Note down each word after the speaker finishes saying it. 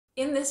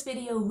In this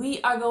video,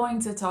 we are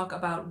going to talk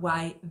about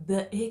why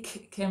the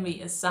ick can be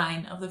a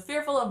sign of the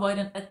fearful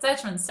avoidant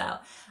attachment style.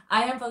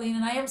 I am Pauline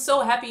and I am so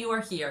happy you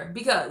are here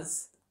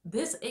because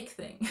this ick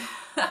thing,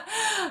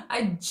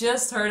 I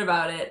just heard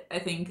about it, I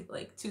think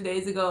like 2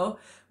 days ago.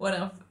 One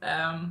of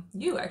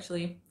you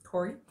actually,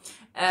 Corey,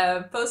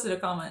 posted a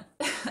comment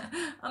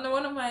under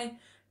one of my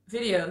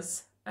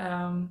videos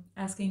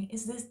asking,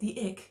 is this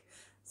the ick?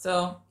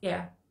 So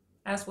yeah,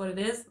 asked what it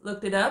is,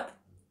 looked it up.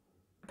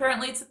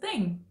 Apparently it's a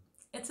thing.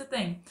 It's a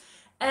thing.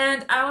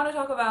 And I want to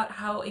talk about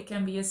how it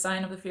can be a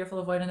sign of the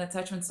fearful avoidant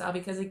attachment style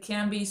because it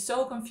can be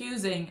so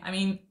confusing. I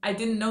mean, I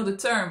didn't know the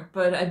term,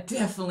 but I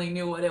definitely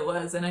knew what it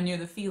was and I knew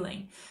the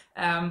feeling.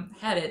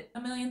 Had it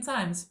a million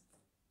times.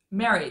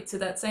 Married to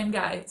that same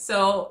guy.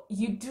 So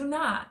you do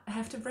not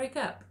have to break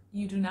up.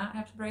 You do not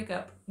have to break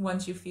up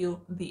once you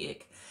feel the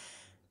ick.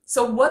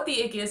 So what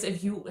the ick is,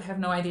 if you have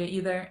no idea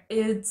either,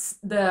 it's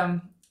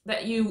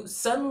that you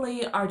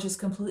suddenly are just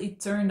completely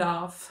turned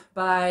off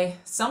by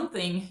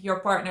something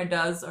your partner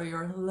does or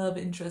your love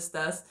interest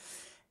does.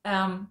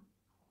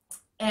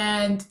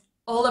 And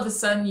all of a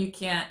sudden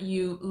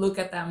you look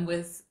at them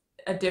with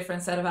a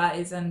different set of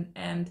eyes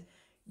and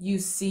you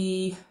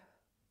see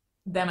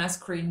them as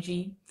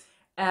cringy.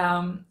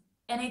 And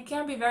it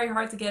can be very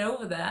hard to get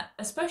over that,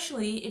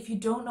 especially if you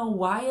don't know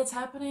why it's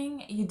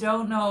happening, you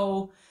don't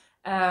know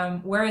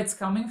where it's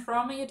coming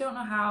from, and you don't know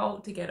how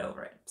to get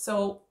over it.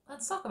 So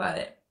let's talk about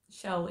it,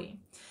 shall we?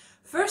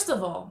 First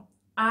of all,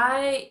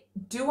 I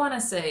do want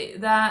to say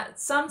that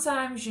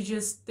sometimes you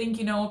just think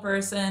you know a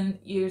person,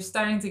 you're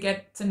starting to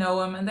get to know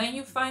them, and then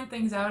you find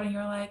things out and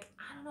you're like,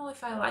 I don't know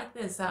if I like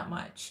this that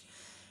much.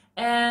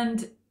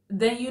 And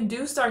then you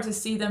do start to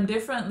see them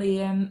differently,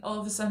 and all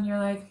of a sudden you're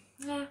like,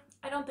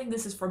 I don't think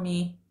this is for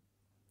me.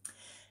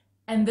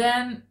 And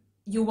then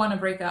you want to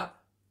break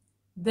up.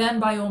 Then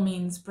by all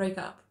means, break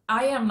up.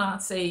 I am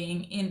not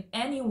saying in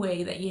any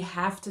way that you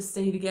have to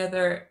stay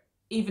together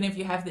even if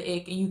you have the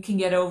ick and you can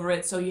get over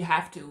it, so you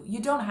have to. You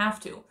don't have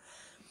to.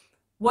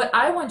 What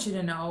I want you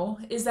to know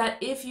is that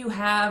if you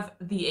have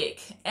the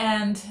ick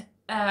and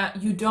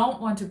you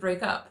don't want to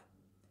break up,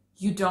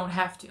 you don't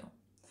have to.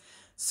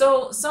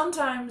 So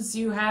sometimes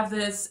you have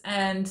this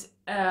and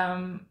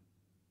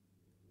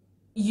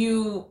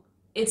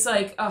it's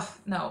like, oh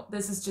no,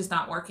 this is just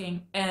not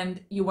working,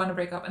 and you want to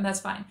break up, and that's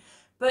fine.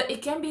 But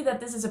it can be that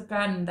this is a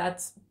pattern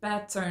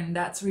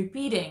that's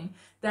repeating,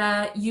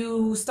 that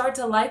you start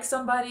to like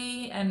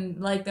somebody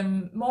and like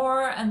them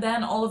more, and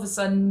then all of a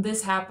sudden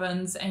this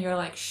happens and you're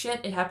like,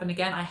 shit, it happened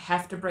again, I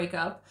have to break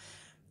up.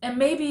 And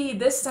maybe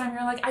this time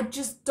you're like, I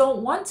just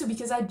don't want to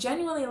because I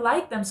genuinely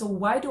like them, so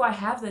why do I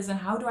have this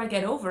and how do I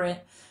get over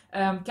it?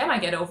 Can I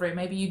get over it?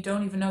 Maybe you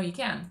don't even know you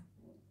can.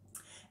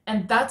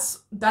 And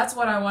that's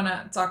what I want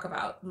to talk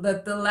about.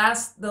 The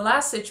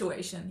last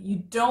situation, you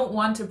don't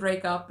want to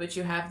break up, but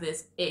you have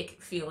this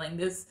ick feeling,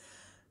 this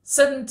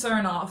sudden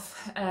turn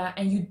off,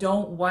 and you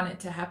don't want it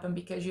to happen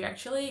because you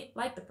actually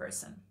like the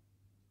person.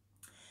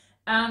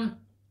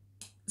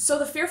 So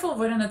the fearful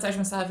avoidant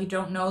attachment style, if you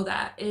don't know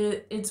that,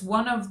 it's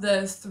one of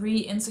the 3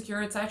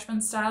 insecure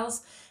attachment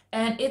styles,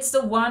 and it's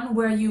the one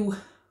where you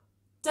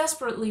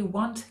desperately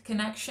want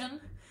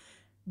connection,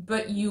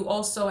 but you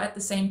also at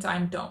the same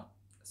time don't.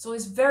 So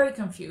it's very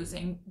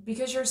confusing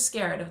because you're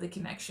scared of the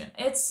connection.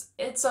 It's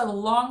a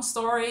long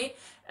story.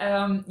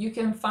 You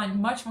can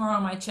find much more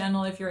on my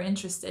channel if you're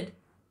interested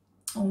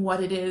on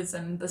what it is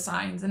and the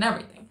signs and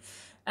everything.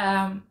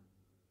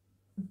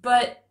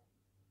 But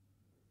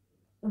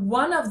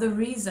one of the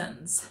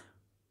reasons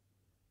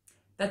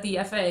that the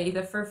FA,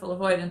 the fearful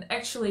avoidant,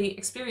 actually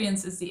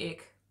experiences the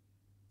ick,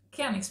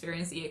 can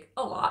experience the ick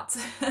a lot,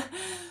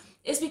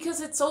 is because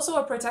it's also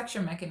a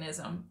protection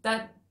mechanism.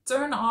 That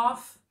turned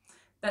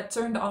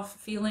off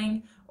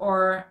feeling,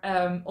 or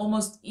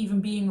almost even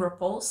being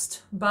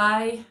repulsed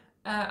by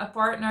a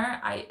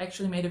partner. I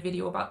actually made a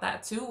video about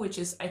that too, which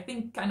is, I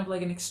think, kind of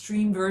like an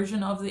extreme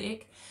version of the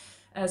ick.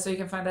 So you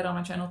can find that on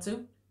my channel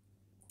too.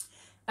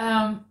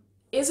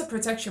 Is a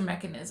protection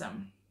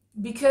mechanism,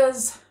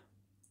 because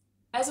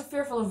as a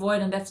fearful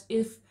avoidant,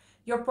 if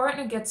your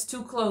partner gets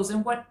too close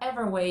in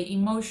whatever way,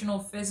 emotional,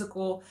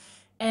 physical,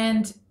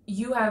 and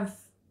you have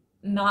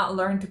not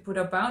learned to put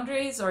up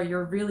boundaries, or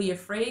you're really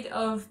afraid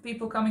of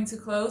people coming too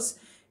close,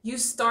 you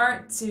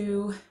start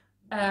to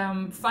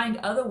find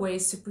other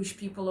ways to push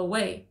people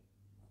away.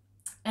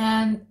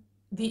 And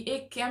the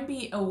ick can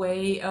be a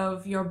way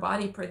of your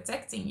body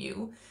protecting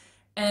you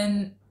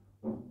and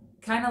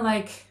kind of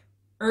like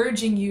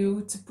urging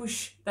you to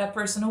push that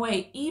person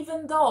away,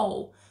 even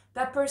though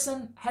that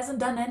person hasn't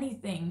done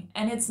anything,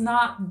 and it's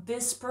not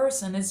this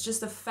person, it's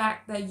just the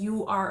fact that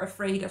you are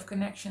afraid of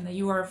connection, that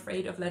you are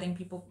afraid of letting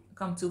people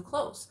come too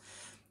close.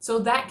 So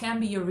that can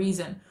be a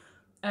reason.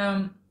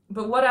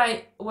 But what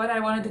I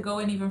wanted to go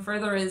in even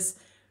further is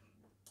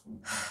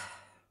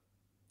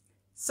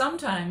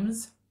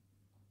sometimes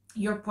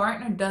your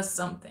partner does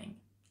something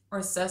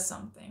or says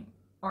something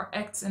or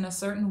acts in a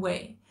certain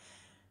way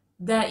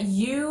that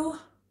you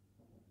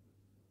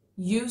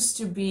used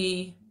to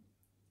be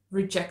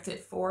rejected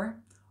for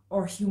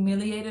or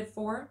humiliated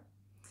for,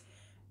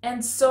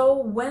 And so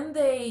when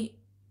they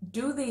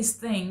do these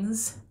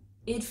things,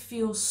 it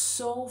feels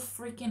so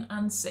freaking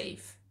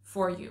unsafe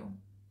for you.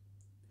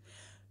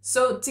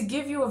 So to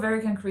give you a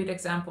very concrete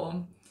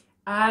example,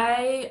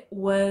 I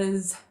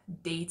was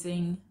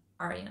dating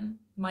Arjen,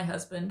 my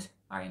husband.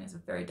 Arjen is a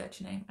very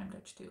Dutch name. I'm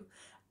Dutch too.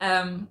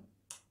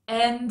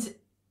 And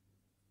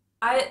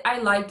I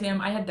liked him.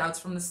 I had doubts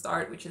from the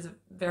start, which is a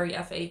very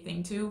FA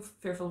thing too,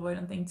 fearful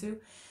avoidant thing too.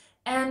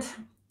 And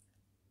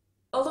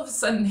all of a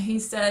sudden he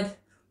said,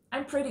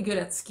 I'm pretty good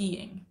at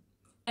skiing.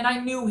 And I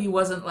knew he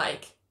wasn't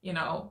like, you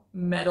know,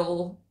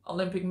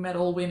 Olympic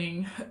medal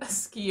winning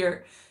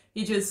skier.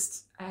 He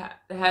just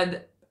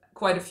had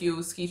quite a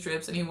few ski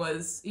trips and he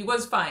was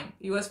fine.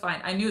 He was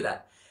fine. I knew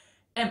that.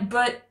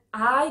 But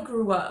I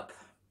grew up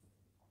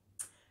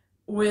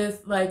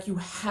with like, you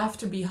have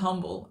to be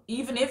humble.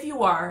 Even if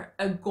you are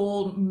a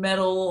gold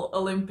medal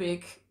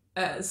Olympic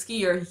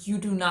skier, you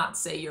do not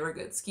say you're a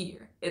good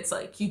skier. It's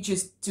like, you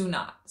just do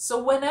not.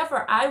 So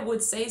whenever I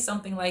would say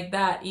something like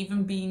that,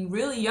 even being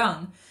really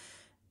young,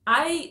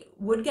 I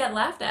would get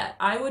laughed at.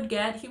 I would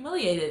get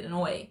humiliated in a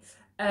way.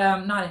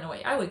 Not in a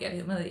way, I would get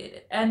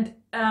humiliated. And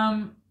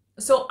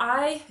so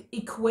I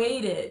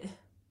equated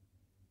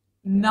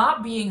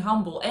not being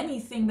humble,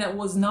 anything that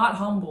was not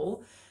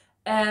humble,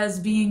 as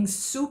being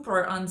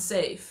super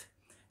unsafe.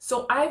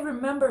 So I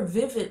remember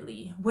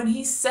vividly when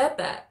he said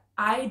that,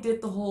 I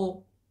did the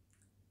whole,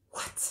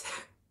 what?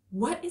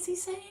 What is he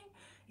saying?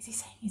 Is he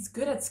saying he's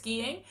good at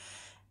skiing?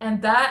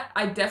 And that,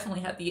 I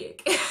definitely had the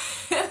ick.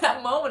 In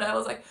that moment, I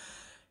was like,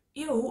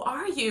 ew, who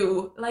are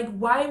you? Like,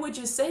 why would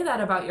you say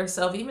that about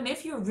yourself? Even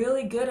if you're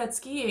really good at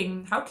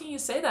skiing, how can you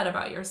say that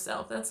about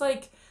yourself? That's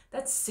like,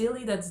 that's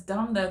silly, that's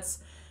dumb, that's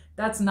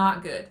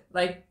not good.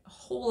 Like, a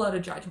whole lot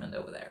of judgment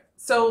over there.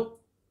 So,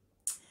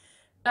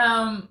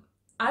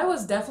 I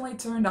was definitely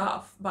turned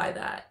off by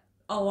that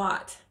a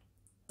lot.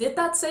 Did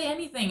that say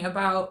anything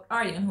about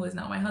Arjen, who is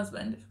now my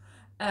husband?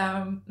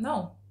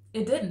 No,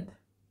 it didn't.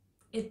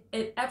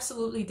 It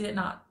absolutely did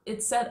not.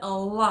 It said a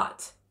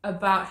lot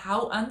about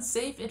how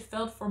unsafe it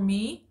felt for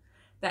me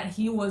that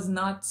he was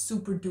not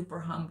super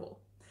duper humble.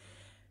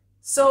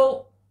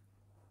 So,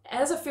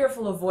 as a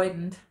fearful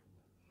avoidant,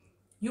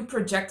 you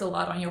project a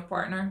lot on your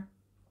partner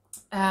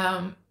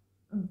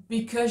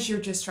because you're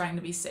just trying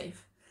to be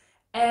safe.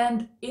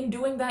 And in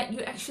doing that,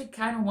 you actually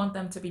kind of want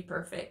them to be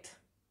perfect.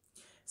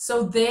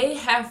 So they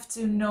have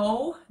to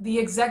know the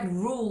exact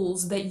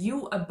rules that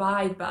you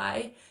abide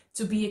by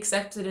to be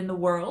accepted in the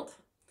world.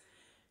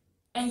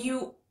 And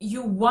you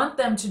want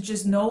them to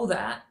just know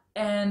that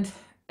and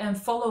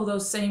follow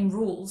those same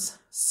rules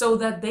so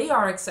that they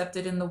are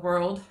accepted in the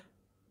world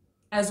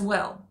as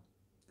well.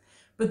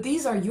 But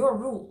these are your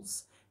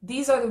rules.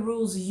 These are the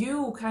rules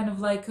you kind of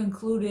like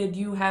concluded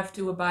you have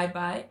to abide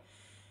by.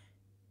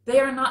 They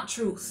are not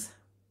truth.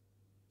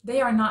 They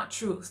are not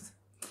truth.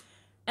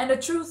 And the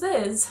truth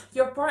is,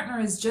 your partner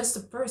is just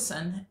a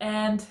person,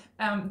 and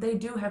they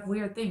do have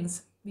weird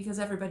things, because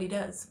everybody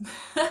does.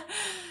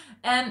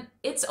 And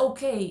it's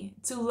okay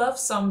to love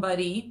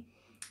somebody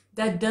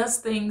that does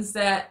things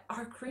that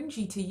are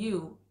cringy to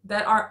you,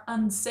 that are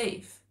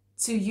unsafe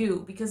to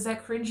you, because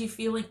that cringy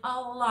feeling a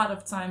lot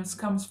of times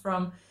comes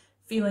from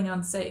feeling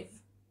unsafe.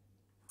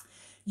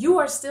 You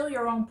are still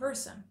your own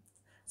person.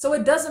 So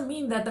it doesn't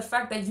mean that the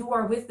fact that you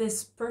are with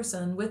this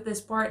person, with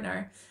this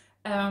partner,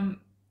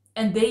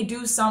 and they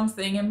do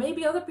something, and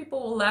maybe other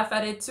people will laugh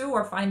at it too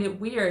or find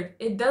it weird.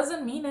 It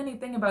doesn't mean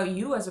anything about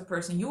you as a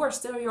person. You are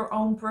still your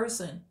own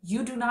person.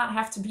 You do not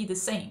have to be the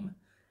same.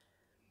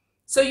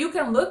 So you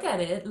can look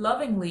at it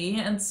lovingly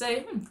and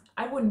say,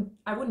 I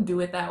wouldn't do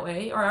it that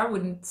way, or I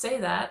wouldn't say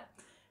that,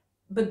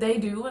 but they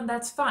do, and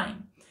that's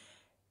fine.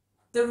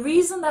 The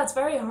reason that's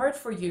very hard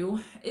for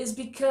you is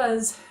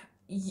because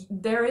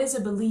there is a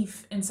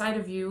belief inside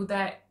of you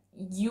that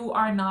you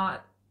are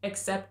not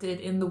accepted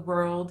in the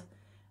world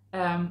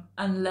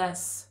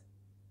unless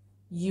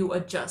you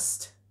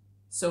adjust.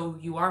 So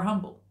you are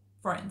humble,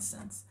 for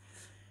instance.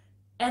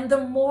 And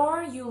the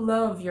more you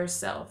love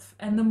yourself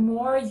and the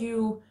more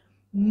you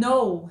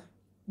know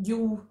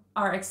you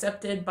are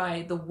accepted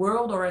by the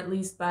world, or at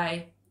least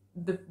by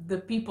the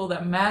people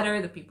that matter,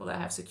 the people that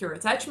have secure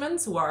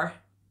attachments, who are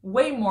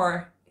way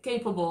more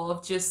capable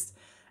of just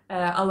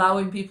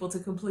allowing people to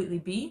completely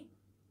be.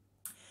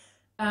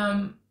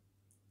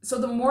 So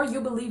the more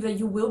you believe that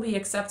you will be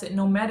accepted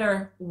no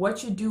matter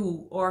what you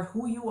do or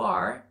who you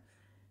are,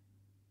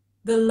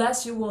 the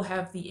less you will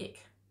have the ick.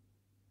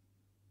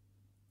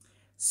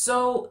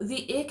 So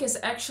the ick is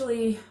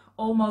actually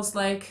almost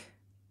like,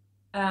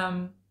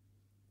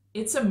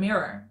 it's a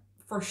mirror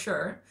for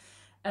sure.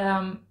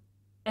 And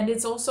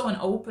it's also an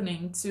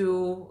opening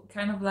to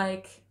kind of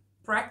like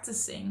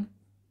practicing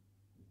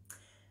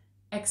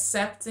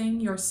accepting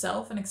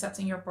yourself and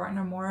accepting your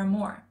partner more and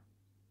more.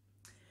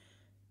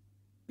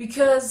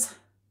 Because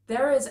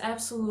there is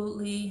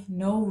absolutely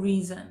no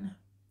reason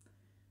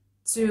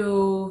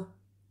to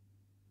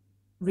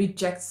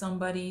reject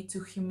somebody,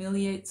 to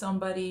humiliate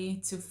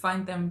somebody, to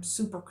find them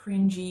super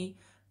cringy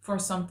for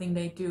something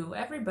they do.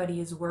 Everybody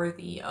is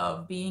worthy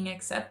of being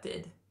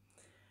accepted.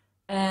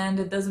 And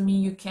it doesn't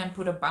mean you can't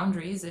put up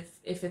boundaries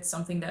if it's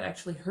something that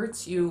actually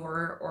hurts you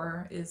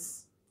or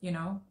is, you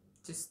know,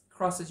 just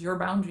crosses your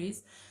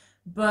boundaries.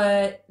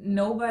 But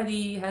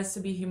nobody has to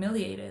be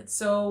humiliated.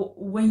 So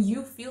when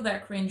you feel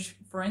that cringe,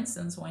 for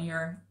instance, when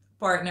your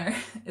partner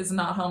is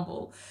not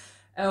humble,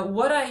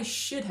 what I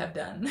should have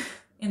done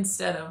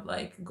instead of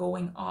like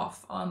going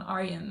off on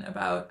Aryan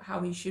about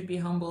how he should be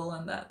humble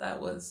and that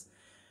that was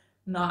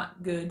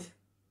not good,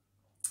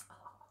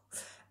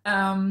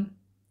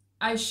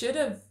 I should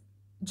have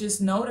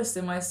just noticed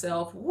in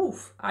myself,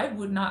 woof, I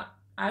would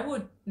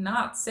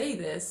not say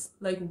this.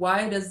 Like,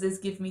 why does this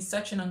give me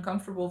such an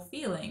uncomfortable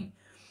feeling?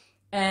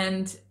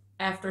 And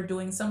after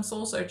doing some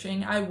soul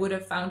searching, I would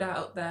have found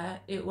out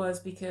that it was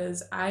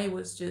because I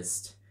was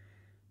just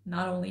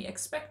not only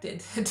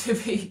expected to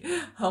be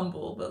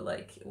humble, but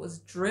like it was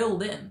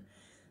drilled in.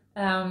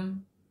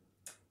 Um,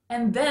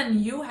 and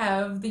then you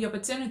have the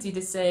opportunity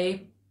to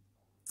say,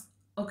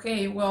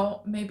 okay,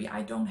 well, maybe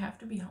I don't have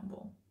to be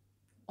humble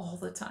all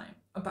the time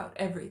about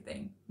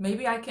everything.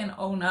 Maybe I can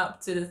own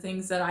up to the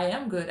things that I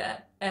am good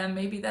at, and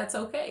maybe that's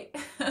okay.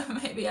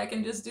 Maybe I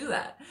can just do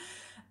that.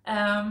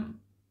 Um,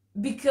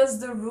 because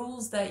the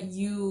rules that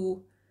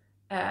you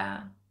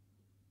uh,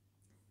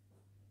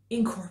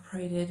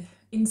 incorporated,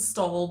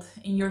 installed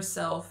in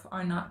yourself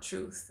are not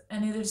truth.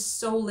 And it is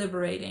so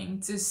liberating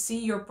to see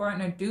your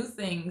partner do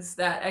things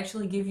that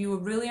actually give you a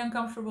really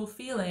uncomfortable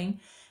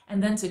feeling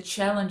and then to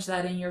challenge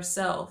that in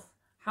yourself.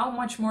 How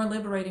much more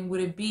liberating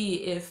would it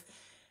be if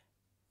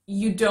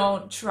you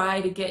don't try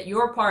to get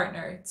your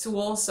partner to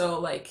also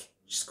like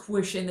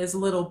squish in this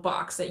little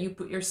box that you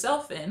put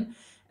yourself in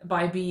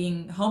by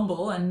being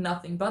humble and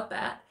nothing but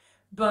that,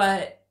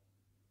 but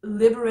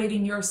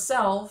liberating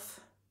yourself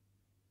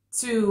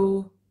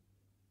to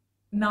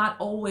not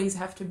always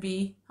have to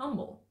be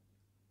humble.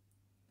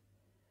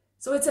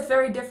 So it's a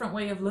very different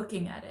way of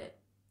looking at it.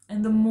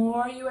 And the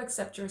more you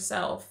accept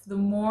yourself, the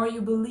more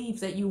you believe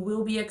that you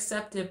will be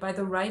accepted by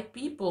the right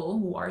people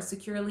who are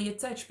securely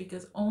attached,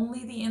 because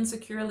only the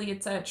insecurely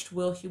attached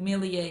will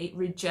humiliate,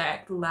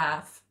 reject,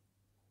 laugh,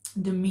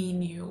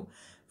 demean you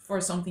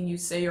for something you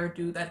say or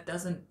do that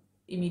doesn't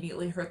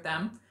immediately hurt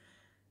them.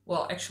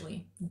 Well,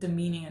 actually,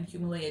 demeaning and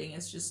humiliating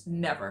is just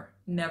never,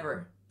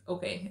 never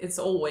okay. It's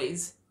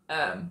always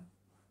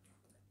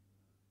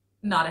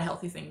not a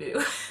healthy thing to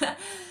do.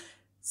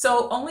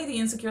 So only the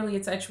insecurely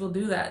attached will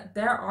do that.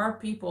 There are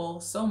people,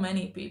 so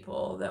many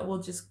people, that will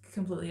just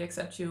completely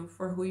accept you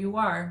for who you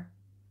are,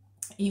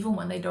 even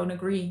when they don't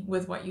agree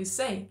with what you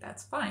say.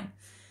 That's fine.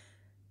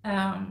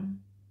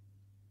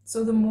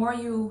 So the more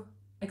you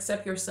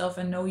accept yourself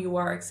and know you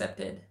are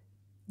accepted,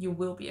 you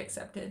will be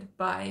accepted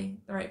by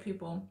the right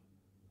people.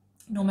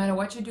 No matter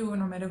what you do,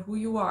 no matter who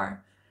you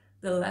are,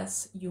 the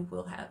less you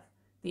will have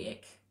the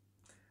ick.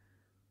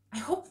 I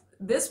hope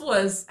this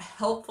was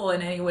helpful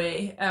in any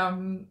way.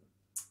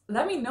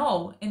 Let me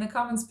know in the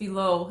comments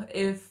below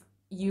if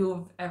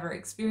you've ever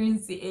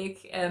experienced the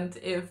ick and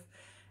if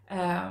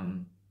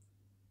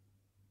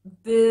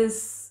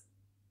this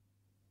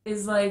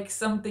is like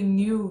something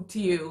new to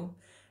you,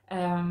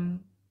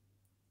 and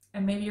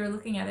maybe you're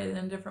looking at it in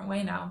a different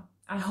way now.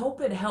 I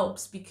hope it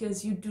helps,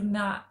 because you do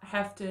not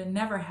have to,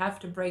 never have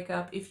to break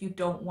up if you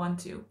don't want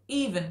to,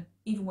 even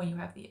when you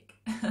have the ick.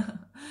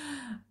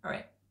 All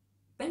right.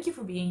 Thank you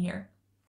for being here.